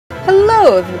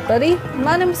Hello everybody,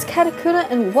 my name is Katakuna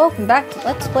and welcome back to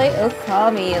Let's Play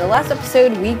Okami. In the last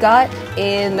episode we got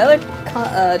another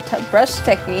brush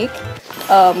technique.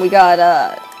 We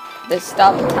got this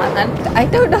stop time. I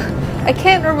don't know, I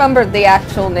can't remember the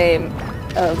actual name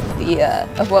of the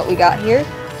of what we got here.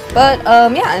 But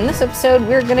yeah, in this episode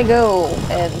we're gonna go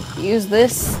and use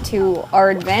this to our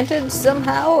advantage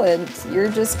somehow, and you're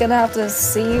just gonna have to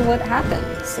see what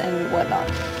happens and whatnot.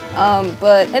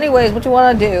 But anyways, what you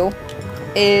want to do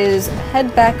is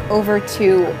head back over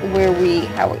to where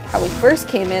how we first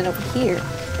came in over here.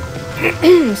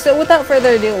 So without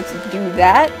further ado, let's do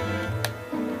that,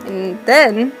 and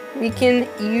then we can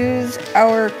use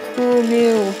our cool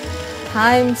new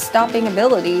time-stopping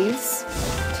abilities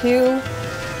to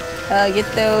get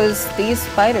these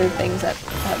spider things that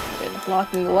have been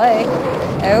blocking the way.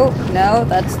 Oh no,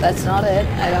 that's not it.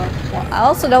 I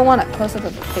also don't want a close-up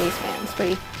of the face, man. It's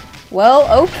pretty.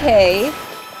 Well, okay.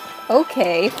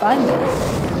 Okay, fine then.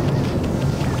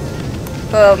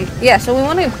 Yeah, so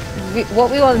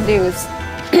what we want to do is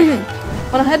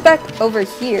want to head back over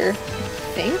here, I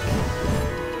think.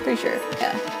 Pretty sure,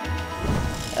 yeah.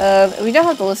 We don't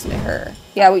have to listen to her.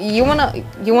 Yeah, you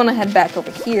wanna head back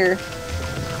over here.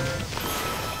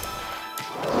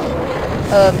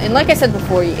 And like I said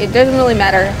before, it doesn't really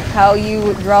matter how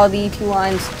you draw the two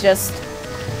lines, just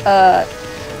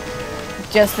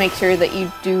make sure that you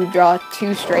do draw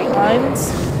two straight lines,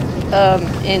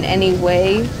 in any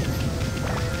way.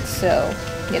 So,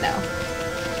 you know.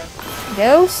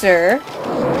 No, sir.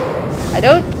 I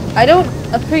don't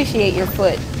appreciate your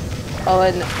foot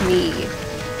on me.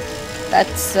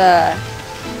 That's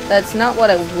not what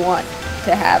I want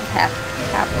to have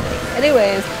happening.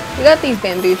 Anyways, we got these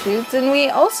bamboo shoots, and we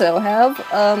also have,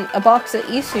 a box that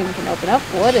you soon can open up.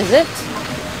 What is it?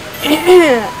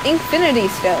 Infinity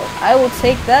Stone. I will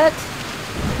take that.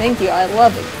 Thank you. I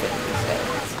love Infinity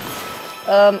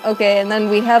Stones. Okay, and then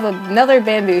we have another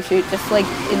bamboo shoot, just like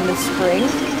in the spring.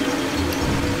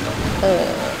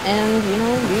 And you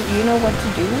know what to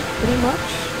do, pretty much.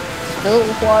 Fill it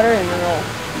with water, and then we'll,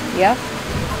 yeah.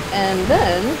 And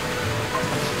then,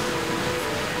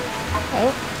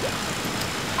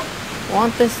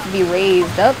 want this to be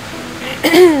raised up.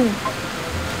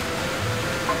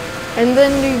 And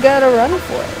then you gotta run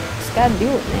for it. Just gotta do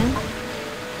it, man.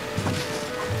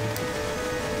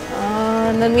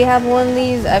 And then we have one of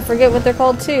these, I forget what they're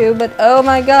called too, but oh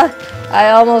my god,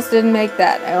 I almost didn't make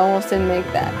that.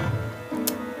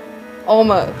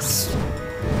 Almost.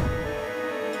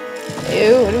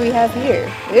 Ew, what do we have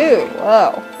here? Ew,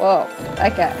 whoa,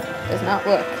 that guy does not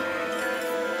look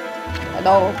at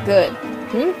all good.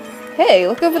 Hey,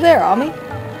 look over there, Ami.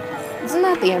 Isn't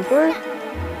that the Emperor?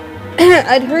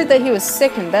 I'd heard that he was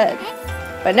sick in bed,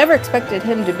 but I never expected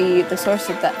him to be the source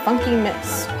of that funky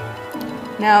mist.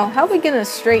 Now, how are we gonna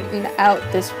straighten out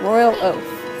this royal oath?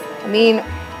 I mean,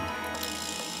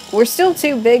 we're still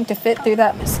too big to fit through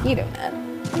that mosquito net.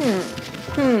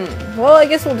 Well, I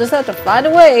guess we'll just have to find a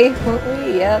way, won't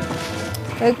we? Yep.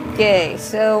 Okay,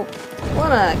 so,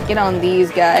 wanna get on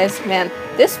these guys. Man,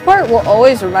 this part will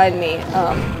always remind me,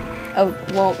 of,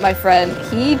 well, my friend.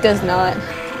 He does not...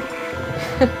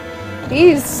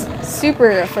 He's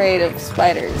super afraid of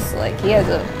spiders. Like,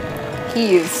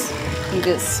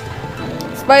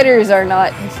 spiders are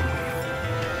not,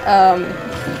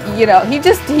 he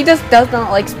just does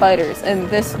not like spiders, and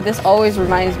this always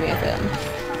reminds me of him.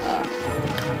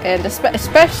 And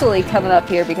especially coming up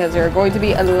here, because there are going to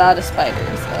be a lot of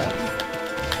spiders.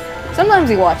 Sometimes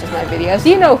he watches my videos.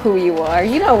 You know who you are.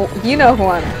 You know who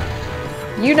I'm.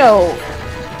 You know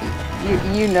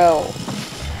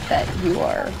that you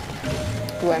are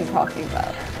who I'm talking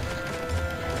about.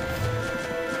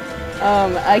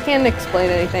 I can't explain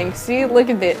anything. See, look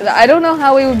at this. I don't know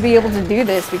how we would be able to do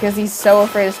this because he's so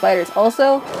afraid of spiders.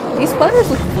 Also, these spiders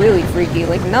look really freaky,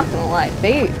 like, not gonna lie.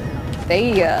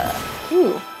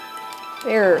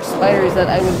 They're spiders that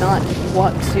I would not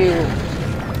want to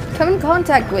come in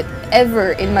contact with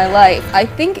ever in my life. I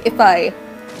think if I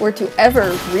were to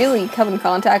ever really come in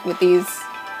contact with these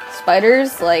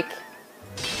spiders, like,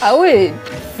 I would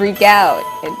freak out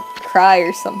and cry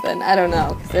or something. I don't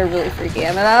know, because they're really freaky.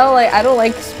 I mean, I don't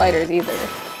like spiders either.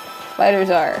 Spiders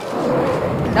are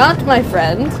not my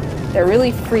friend. They're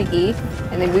really freaky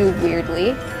and they move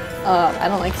weirdly. I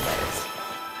don't like spiders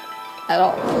at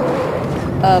all.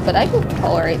 But I can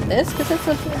tolerate this because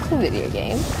it's a video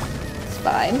game. It's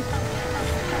fine.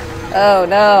 Oh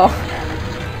no.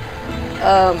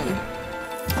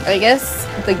 I guess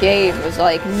the game was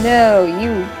like, no,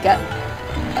 you got.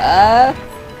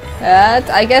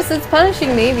 I guess it's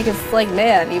punishing me because it's like,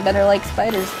 man, you better like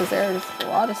spiders because there's a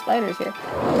lot of spiders here.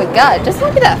 But God, just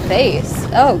look at that face.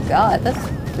 Oh God, that's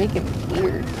freaking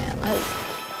weird, man. That is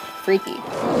freaky.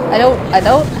 I don't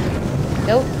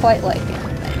quite like it.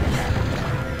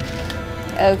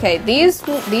 Okay, these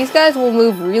guys will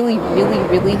move really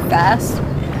fast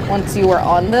once you are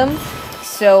on them.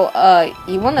 So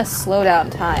you want to slow down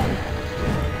time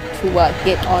to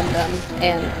get on them,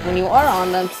 and when you are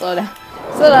on them, slow down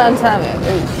time.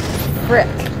 Ooh, frick.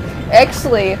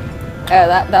 Actually,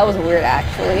 that was weird.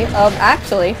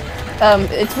 Actually,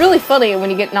 it's really funny when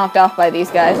you get knocked off by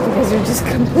these guys because you're just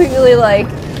completely like,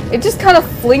 it just kind of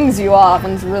flings you off,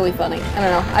 and it's really funny. I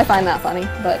don't know. I find that funny,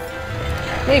 but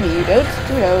maybe you don't.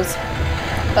 Who knows?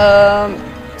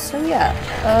 So yeah.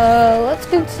 Let's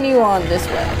continue on this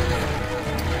way.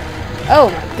 Oh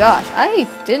my gosh, I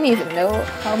didn't even know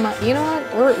how much. You know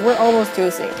what? We're almost to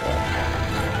a save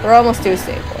point. We're almost to a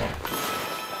save point.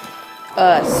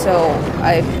 So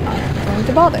I'm not going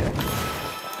to bother.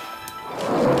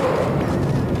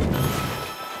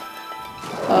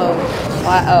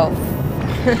 Wow.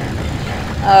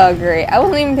 Oh great. I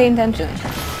wasn't even paying attention.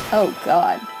 Oh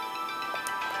God.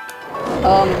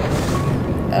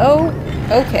 Oh.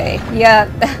 Okay. Yeah.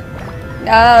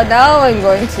 Now I'm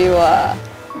going to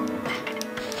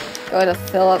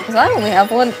fill up because I only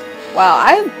have one. Wow,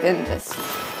 I've been just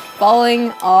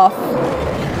falling off.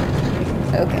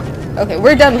 Okay,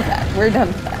 we're done with that.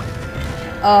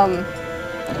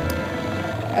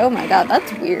 Oh my God,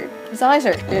 that's weird. His eyes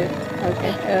are good.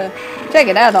 Okay, check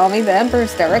it out, Ami. The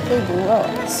Emperor's directly below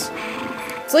us.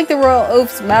 It's like the royal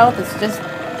oaf's mouth is just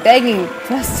begging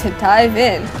us to dive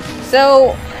in.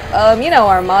 So, you know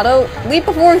our motto: leap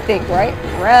before think, right?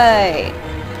 Right.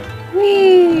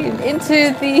 Whee!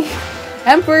 Into the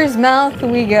Emperor's mouth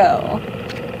we go.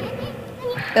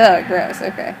 Ugh, gross,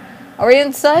 okay. Are we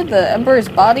inside the Emperor's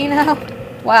body now?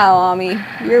 Wow, Ami,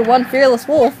 you're one fearless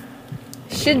wolf.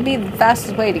 Should be the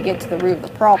fastest way to get to the root of the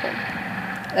problem.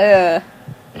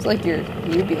 It's like your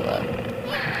uvula.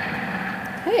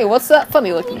 Hey, what's that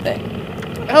funny looking thing?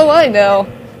 Oh, I know.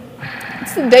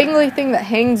 It's the dangly thing that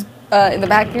hangs in the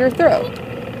back of your throat.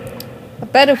 I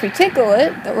bet if we tickle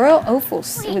it, the royal oaf would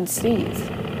sneeze.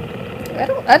 I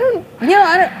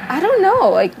don't know.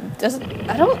 Like,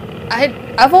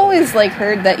 I've always like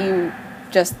heard that you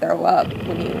just throw up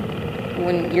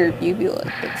when your uvula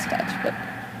gets touched. But,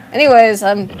 anyways,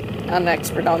 I'm not an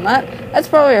expert on that. That's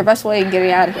probably our best way of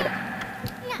getting out of here.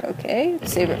 Okay,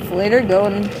 save it for later.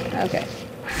 Okay.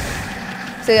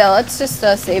 So yeah, let's just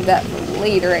save that for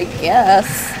later, I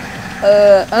guess.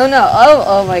 Oh no,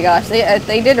 oh my gosh,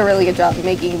 they did a really good job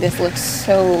making this look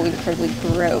so incredibly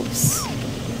gross.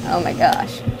 Oh my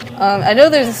gosh. I know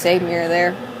there's a save mirror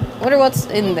there. I wonder what's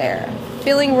in there.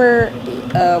 Feeling we're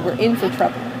in for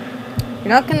trouble. You're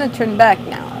not gonna turn back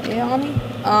now, are you, Ami?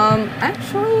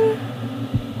 Actually,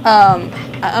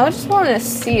 I just wanted to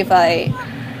see if I'm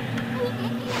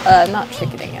not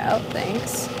chickening out,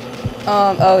 thanks.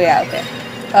 Oh yeah, okay.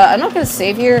 I'm not gonna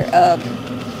save here,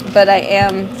 but I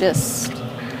am just...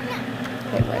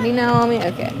 Okay, ready now, Ami?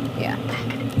 Okay, yeah.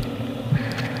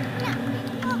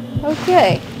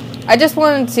 Okay. I just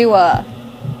wanted to,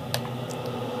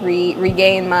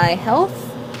 regain my health,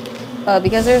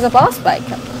 because there's a boss fight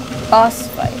coming up. Boss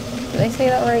fight. Did I say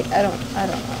that right? I don't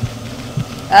know.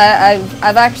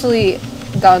 I've actually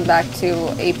gone back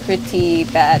to a pretty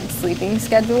bad sleeping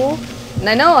schedule, and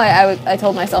I know I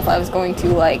told myself I was going to,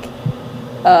 like,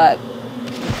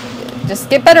 just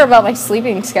get better about my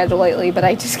sleeping schedule lately, but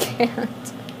I just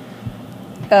can't.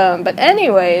 But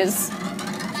anyways,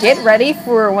 get ready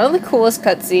for one of the coolest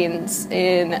cutscenes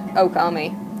in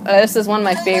Okami. This is one of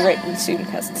my favorite student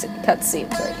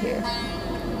cutscenes right here.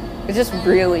 It's just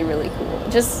really, really cool.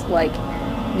 Just like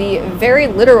the very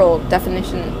literal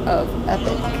definition of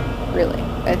epic, really,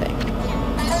 I think.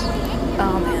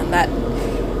 Oh man, that...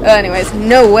 anyways,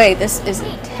 no way, this is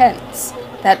intense.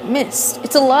 That mist,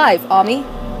 it's alive, Ami.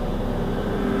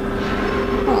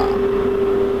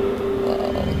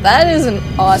 That is an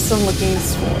awesome looking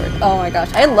sword. Oh my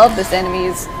gosh, I love this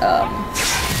enemy's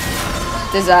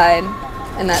design,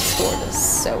 and that sword is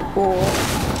so cool.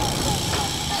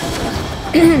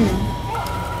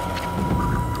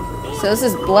 So this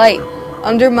is Blight.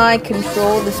 Under my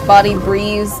control, this body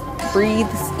breathes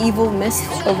evil mist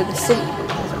over the city.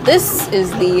 This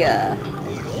is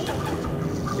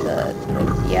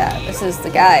this is the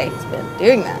guy who's been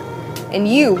doing that. And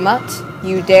you, mutt,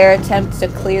 you dare attempt to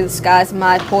clear the skies of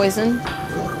my poison?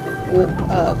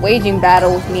 Waging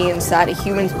battle with me inside a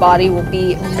human's body will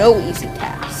be no easy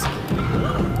task.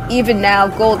 Even now,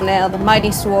 Golden Ale, the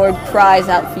mighty sword, cries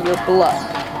out for your blood.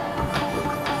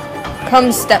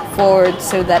 Come step forward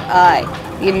so that I,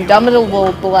 the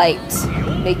indomitable Blight,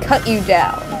 may cut you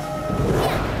down.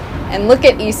 And look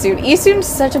at Isun. Isun's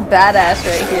such a badass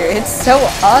right here. It's so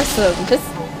awesome. Just,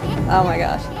 oh my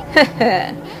gosh.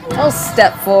 I'll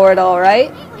step forward,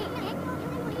 alright?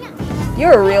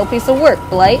 You're a real piece of work,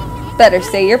 Blight. Better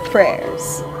say your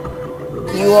prayers.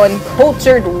 You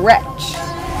uncultured wretch.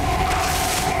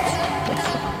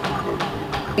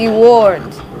 Be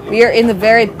warned. We are in the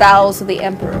very bowels of the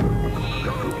Emperor.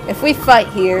 If we fight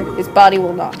here, his body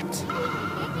will not.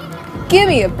 Give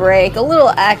me a break. A little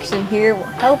action here will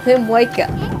help him wake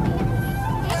up.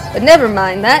 But never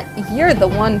mind that. You're the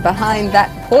one behind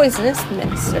that poisonous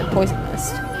mist.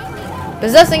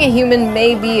 Possessing a human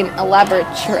may be an elaborate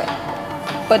trick,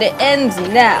 but it ends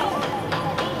now.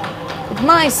 With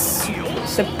my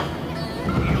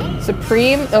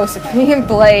supreme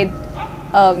blade,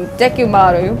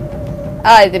 Dekumaru,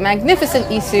 I, the magnificent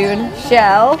Isun,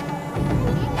 shall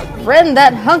rend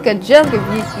that hunk of junk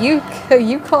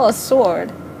you call a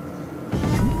sword.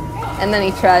 And then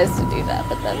he tries to do that,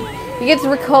 but then he gets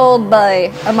recalled by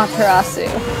Amaterasu,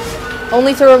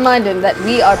 only to remind him that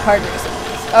we are partners.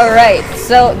 Alright,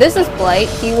 so this is Blight.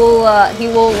 He will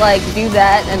like do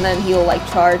that, and then he will like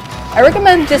charge. I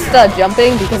recommend just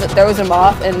jumping because it throws him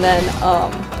off, and then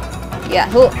yeah,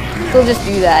 he'll just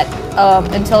do that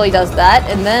until he does that,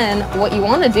 and then what you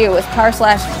want to do is power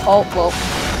slash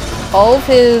all of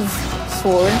his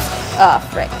swords. Ah,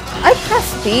 frick. I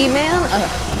pressed B, man.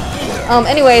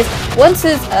 Anyways, once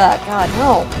his God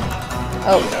no.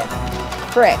 Oh yeah.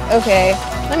 Frick. Okay,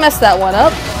 I messed that one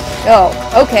up. Oh,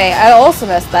 okay. I also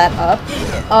messed that up.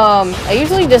 I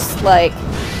usually just like,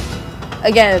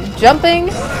 again, jumping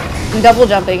and double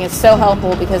jumping is so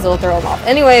helpful because it'll throw him off.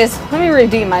 Anyways, let me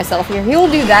redeem myself here. He will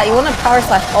do that. You want to power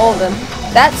slash all of them.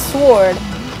 That sword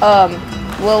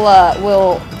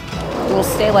will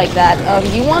stay like that.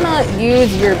 You want to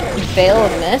use your Veil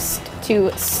of Mist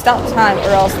to stop time, or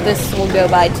else this will go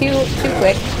by too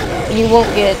quick, and you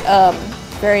won't get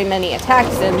very many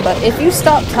attacks in. But if you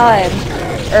stop time,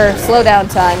 or slow down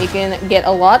time, you can get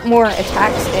a lot more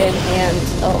attacks in, and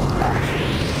oh gosh,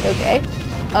 okay.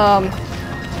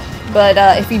 But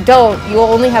if you don't,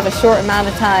 you'll only have a short amount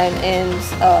of time, and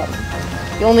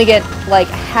you only get like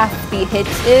half the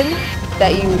hits in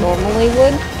that you normally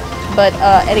would. But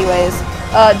anyways,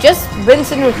 just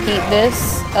rinse and repeat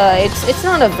this. It's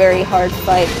not a very hard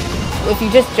fight. If you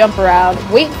just jump around,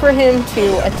 wait for him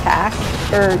to attack,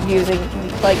 or using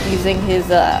his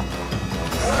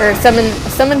or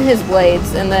summon his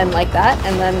blades, and then like that,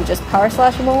 and then just power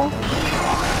slash them all.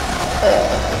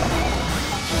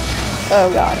 Oh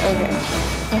god, okay.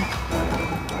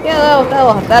 Yeah,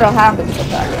 that'll happen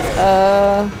sometimes.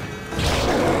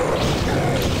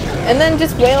 And then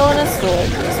just wail on a sword.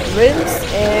 Just rinse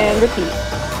and repeat.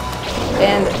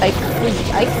 And I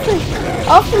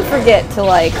often forget to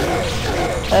like,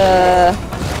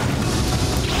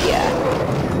 yeah.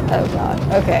 Oh god,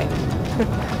 okay.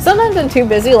 Sometimes I'm too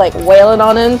busy like wailing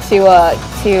on him to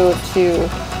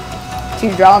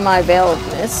draw my Veil of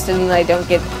Mist, and I don't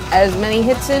get as many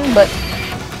hits in, but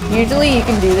usually you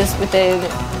can do this within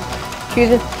 2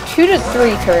 to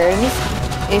 3 turns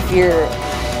if you're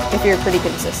pretty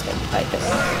consistent, I think.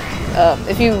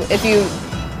 If you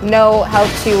know how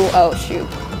to, oh shoot.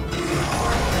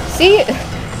 See,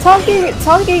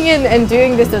 talking and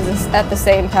doing this at the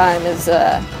same time is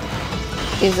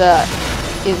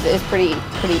pretty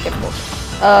difficult.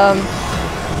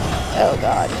 Oh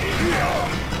god.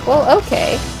 Well,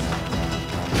 okay.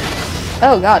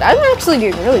 Oh god, I'm actually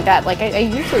doing really bad. Like, I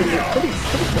usually do pretty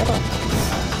good on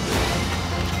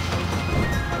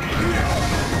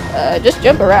this. Just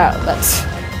jump around.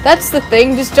 That's the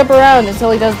thing. Just jump around until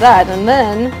he does that, and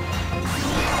then...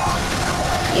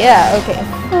 Yeah, okay.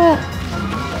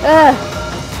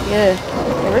 Yeah,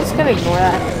 we're just gonna ignore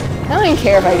that. I don't even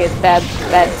care if I get bad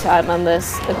time on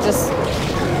this. It's just...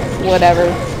 whatever.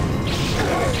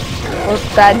 Or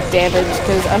bad damage,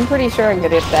 because I'm pretty sure I'm gonna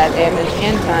get bad damage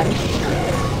and time.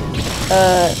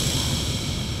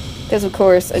 Because of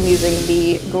course I'm using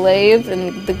the glaive,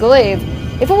 and the glaive,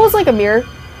 if it was like a mirror,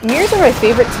 mirrors are my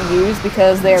favorite to use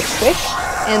because they're quick,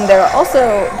 and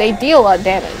they deal a lot of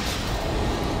damage.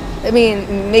 I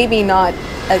mean, maybe not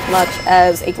as much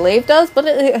as a glaive does, but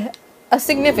a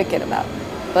significant amount.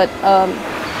 But,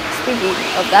 speaking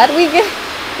of that, we get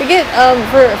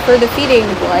for defeating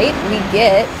Blight, we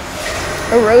get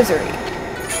a rosary.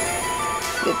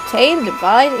 You obtain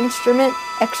divine instrument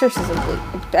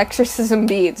exorcism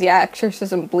beads. Yeah,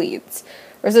 exorcism bleeds.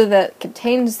 Rosary that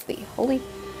contains the holy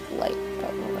light.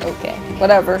 Oh, okay,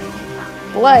 whatever.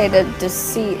 Blight, a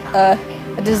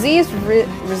A disease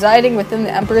residing within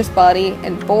the Emperor's body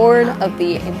and born of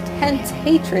the intense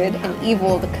hatred and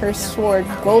evil of the cursed sword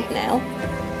Goldnail,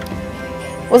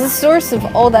 was the source of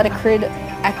all that acrid,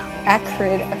 I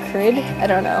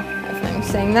don't know if I'm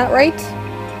saying that right,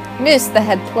 mist that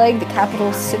had plagued the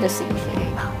capital's citizenry.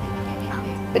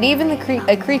 But even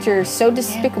a creature so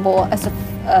despicable as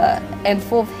and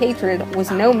full of hatred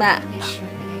was no match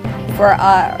for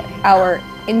our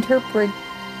interpreted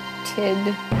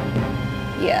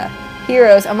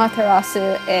heroes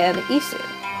Amaterasu and Isu.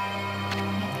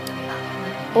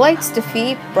 Blight's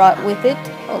defeat brought with it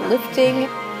a lifting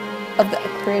of the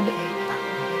acrid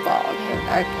fog.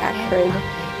 Acrid.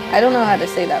 I don't know how to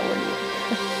say that word yet.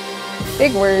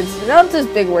 Big words. Not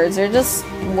just big words, they're just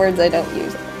words I don't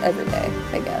use every day,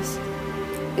 I guess.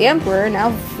 The Emperor,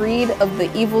 now freed of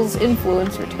the evil's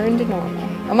influence, returned to normal.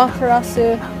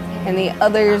 Amaterasu and the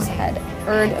others had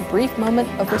earned a brief moment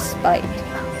of respite.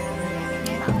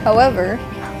 However,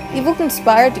 evil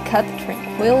conspired to cut the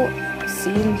tranquil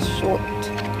scene short.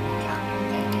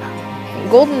 In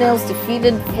Goldennail's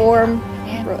defeated form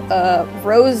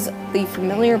rose the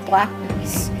familiar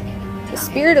blackness. The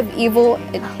spirit of evil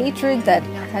and hatred that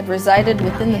had resided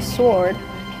within the sword,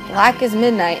 black as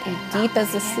midnight and deep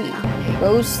as the sea,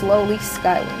 rose slowly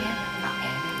skyward.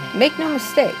 Make no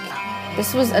mistake,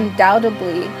 this was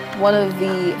undoubtedly one of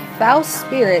the foul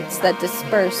spirits that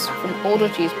dispersed from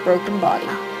Oldochi's broken body.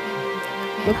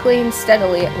 Quickly and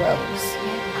steadily it rose.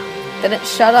 Then it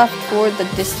shot off toward the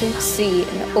distant sea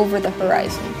and over the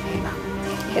horizon.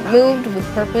 It moved with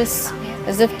purpose,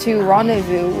 as if to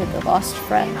rendezvous with a lost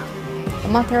friend.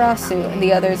 Amaterasu and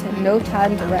the others had no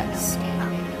time to rest.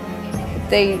 If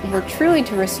they were truly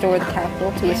to restore the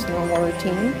capital to its normal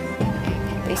routine,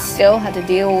 they still had to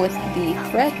deal with the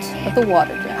threat of the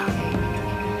water dragon.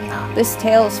 This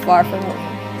tale is far from over.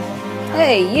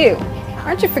 Hey, you!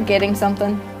 Aren't you forgetting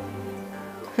something?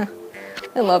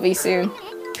 I love you soon.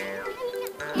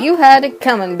 You had it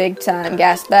coming big time,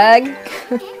 gasbag.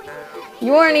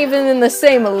 You aren't even in the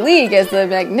same league as the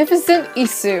magnificent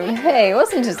Isun. Hey, it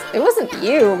wasn't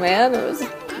you, man. It was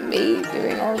me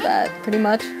doing all that, pretty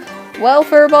much. Well,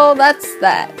 Furball, that's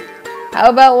that. How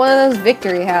about one of those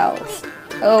victory howls?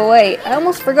 Oh wait, I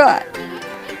almost forgot.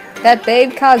 That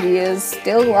babe Kagi is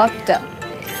still locked up.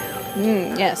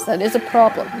 Yes, that is a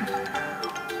problem.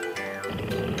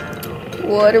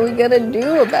 What are we gonna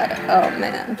do about it? Oh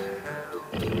man.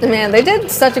 Man, they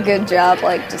did such a good job,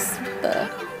 like, just,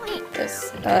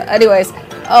 this. Anyways,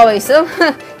 so,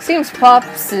 seems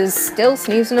Pops is still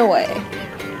sneezing away.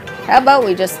 How about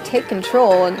we just take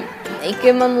control and make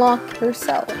him unlock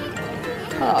herself?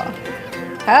 Oh.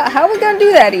 How are we gonna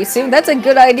do that, Isu? That's a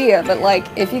good idea, but, like,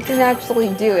 if you can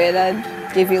actually do it, I'd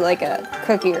give you, like, a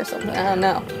cookie or something. I don't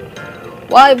know.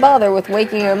 Why bother with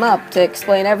waking him up to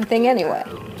explain everything anyway?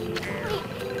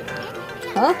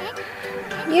 Huh?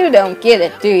 You don't get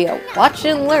it, do you? Watch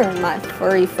and learn, my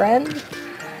furry friend.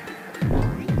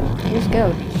 Just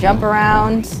go jump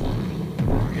around.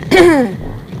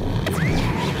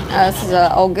 This is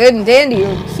all good and dandy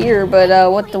here, but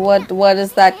what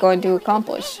is that going to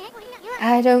accomplish?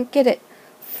 I don't get it.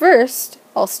 First,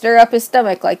 I'll stir up his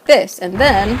stomach like this, and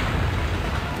then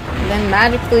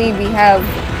magically we have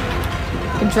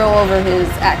control over his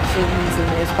actions and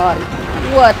his body.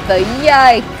 What the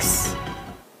yikes?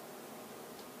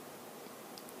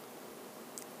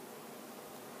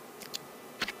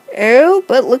 Oh,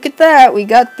 but look at that. We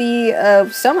got the,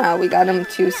 somehow we got him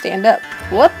to stand up.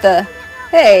 What the?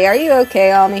 Hey, are you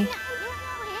okay, Ami?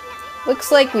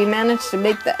 Looks like we managed to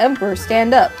make the Emperor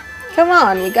stand up. Come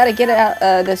on, we gotta get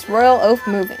this royal oath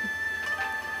moving.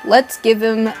 Let's get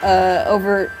him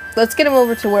over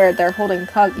to where they're holding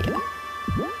Kaguya.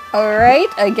 Alright,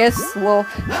 I guess we'll...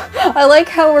 I like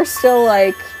how we're still,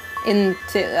 like,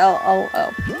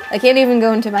 I can't even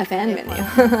go into my fan menu.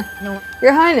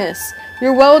 Your Highness,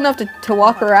 you're well enough to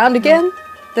walk around again?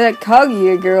 That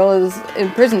Kaguya girl is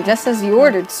in prison just as you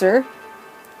ordered, sir.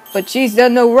 But she's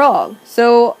done no wrong,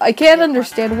 so I can't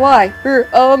understand why.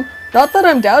 Not that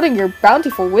I'm doubting your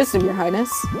bountiful wisdom, Your Highness.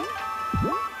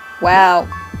 Wow.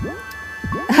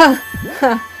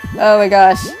 Oh my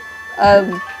gosh.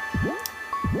 Never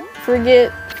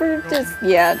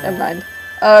mind.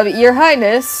 Your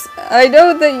Highness, I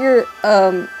know that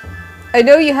I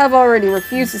know you have already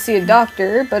refused to see a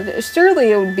doctor, but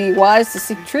surely it would be wise to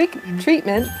seek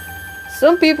treatment.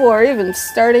 Some people are even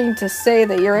starting to say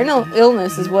that your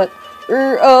illness is what...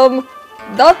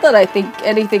 not that I think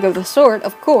anything of the sort,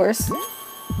 of course.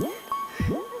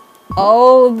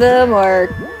 All of them are...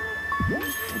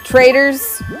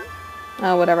 traitors?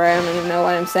 Oh, whatever, I don't even know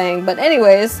what I'm saying. But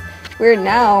anyways, we're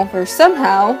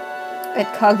somehow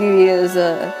at Kaguya's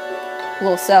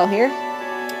little cell here.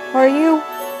 Are you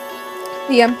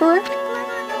the Emperor?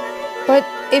 But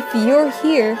if you're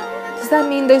here, does that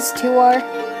mean those two are?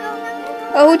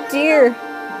 Oh dear,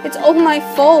 it's all my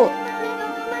fault.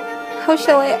 How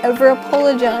shall I ever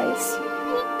apologize?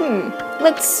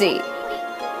 Let's see.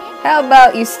 How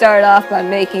about you start off by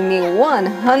making me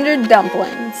 100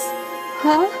 dumplings?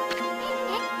 Huh?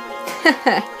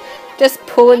 Just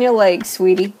pulling your leg,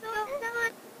 sweetie.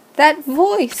 That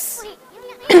voice.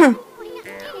 You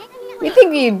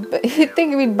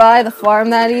think we'd buy the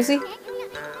farm that easy?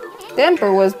 The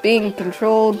Emperor was being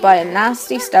controlled by a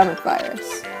nasty stomach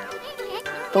virus.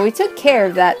 But we took care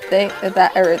of that thing.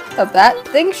 That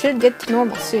thing should get to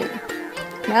normal soon.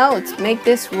 Now let's make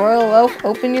this royal elf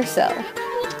open your cell.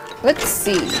 Let's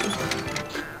see.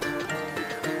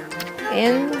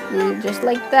 And just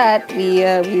like that,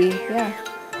 yeah.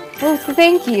 Oh,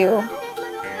 thank you.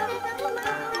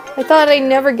 I thought I'd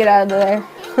never get out of there.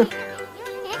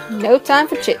 No time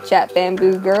for chit-chat,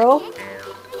 bamboo girl.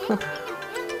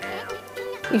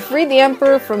 We freed the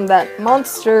Emperor from that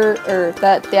monster,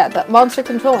 that monster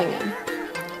controlling him.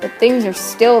 But things are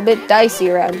still a bit dicey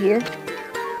around here.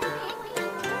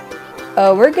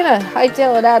 We're gonna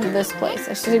hightail it out of this place.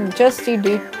 I suggest you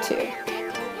do too.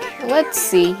 Let's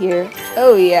see here.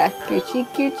 Oh yeah, Gucci,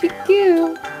 Gucci,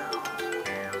 goo.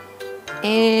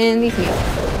 And these meals.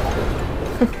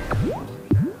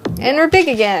 And we're big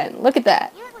again. Look at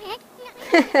that.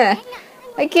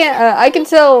 I can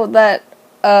tell that.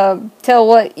 Tell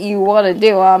what you want to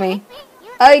do, Ami.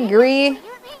 I agree.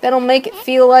 That'll make it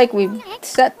feel like we've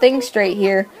set things straight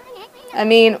here. I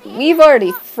mean, we've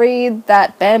already freed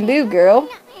that bamboo girl.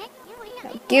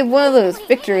 Now give one of those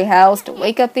victory howls to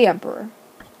wake up the Emperor.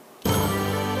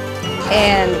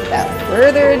 And without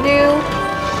further ado,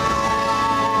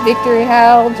 victory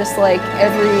howl, just like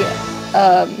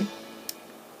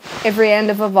every end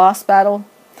of a boss battle.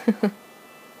 Of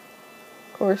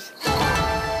course.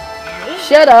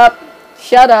 Shut up!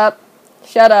 Shut up!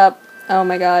 Shut up! Oh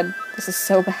my god, this is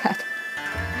so bad.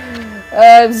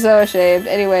 I'm so ashamed.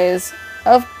 Anyways,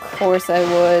 of course I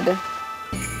would.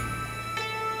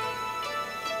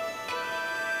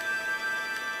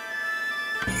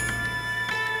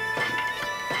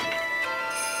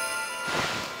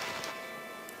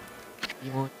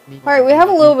 Alright, we have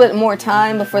a little bit more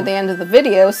time before the end of the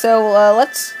video, so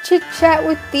let's chit-chat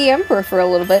with the Emperor for a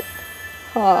little bit.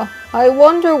 I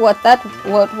wonder what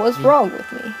was wrong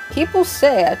with me. People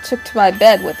say I took to my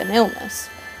bed with an illness,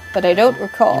 but I don't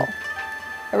recall.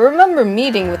 I remember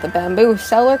meeting with a bamboo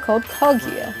seller called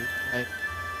Kaguya,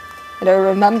 and I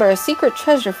remember a secret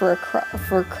treasure for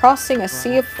crossing a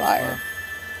sea of fire.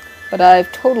 But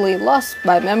I've totally lost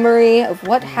my memory of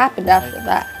what happened after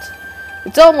that.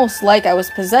 It's almost like I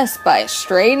was possessed by a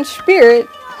strange spirit.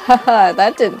 Haha,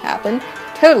 that didn't happen.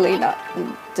 Totally not.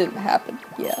 Didn't happen.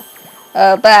 Yeah.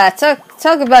 But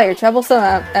talk about your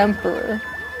troublesome Emperor.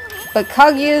 But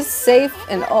Kaguya's safe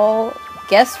and all.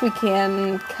 Guess we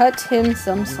can cut him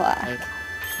some slack.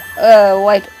 A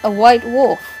white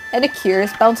wolf and a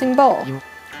curious bouncing ball.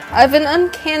 I have an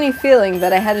uncanny feeling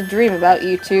that I had a dream about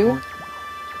you two.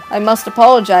 I must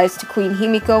apologize to Queen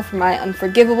Himiko for my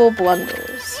unforgivable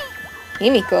blunders.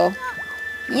 Himiko?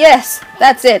 Yes,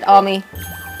 that's it, Ami.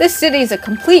 This city's a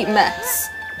complete mess,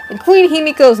 and Queen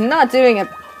Himiko's not doing a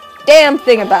damn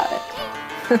thing about it.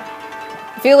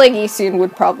 I feel like Isun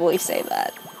would probably say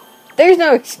that. There's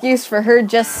no excuse for her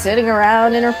just sitting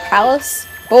around in her palace.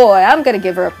 Boy, I'm gonna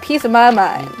give her a piece of my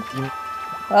mind.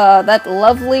 That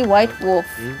lovely white wolf.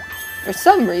 For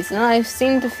some reason, I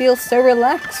seem to feel so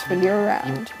relaxed when you're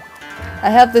around. I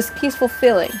have this peaceful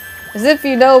feeling, as if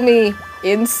you know me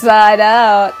inside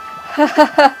out.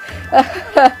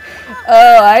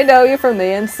 Oh, I know you from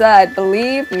the inside,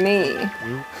 believe me.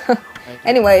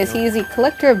 Anyways, he's a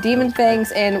collector of demon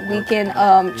fangs, and we can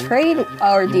trade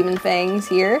our demon fangs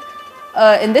here.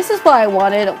 And this is why I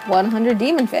wanted 100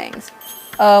 demon fangs.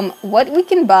 What we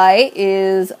can buy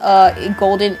is a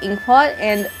golden ink pot,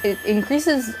 and it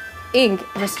increases ink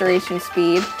restoration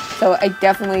speed, so I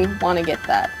definitely want to get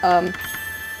that.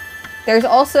 There's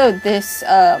also this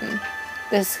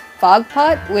this fog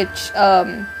pot, which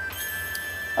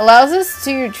allows us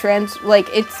to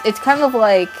it's kind of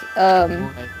like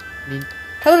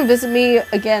come and visit me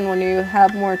again when you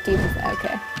have more demons.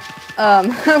 Okay.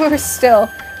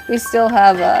 we still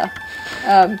have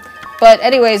but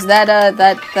anyways, that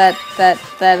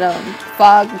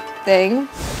fog thing,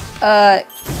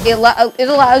 it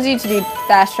allows you to do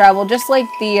fast travel, just like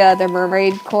the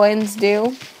mermaid coins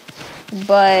do.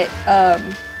 But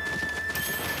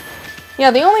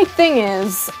yeah, the only thing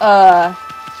is,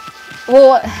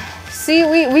 well,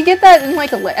 see, we get that in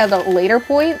like at a later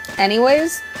point,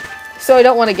 anyways. So I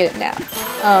don't want to get it now.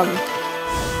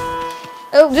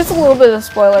 Oh, just a little bit of a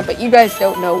spoiler, but you guys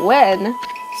don't know when,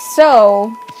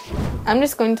 so I'm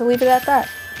just going to leave it at that.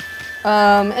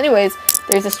 Anyways,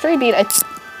 there's a stray bead.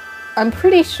 I'm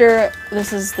pretty sure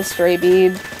this is the stray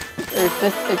bead, or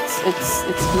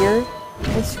it's here.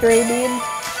 The stray bead.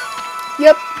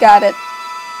 Yep, got it.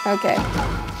 Okay.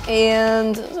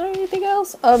 And is there anything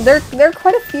else? There are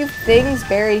quite a few things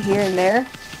buried here and there,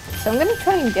 so I'm gonna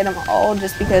try and get them all,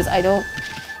 just because I don't.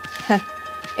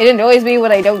 It annoys me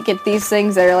when I don't get these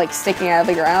things that are like sticking out of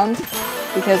the ground,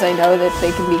 because I know that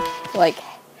they can be like,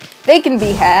 they can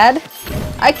be had.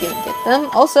 I can get them.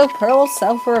 Also, pearls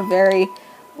sell for a very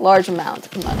large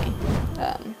amount of money.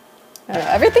 I don't know.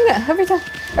 Every time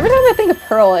I think of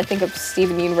pearl, I think of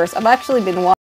Steven Universe. I've actually been watching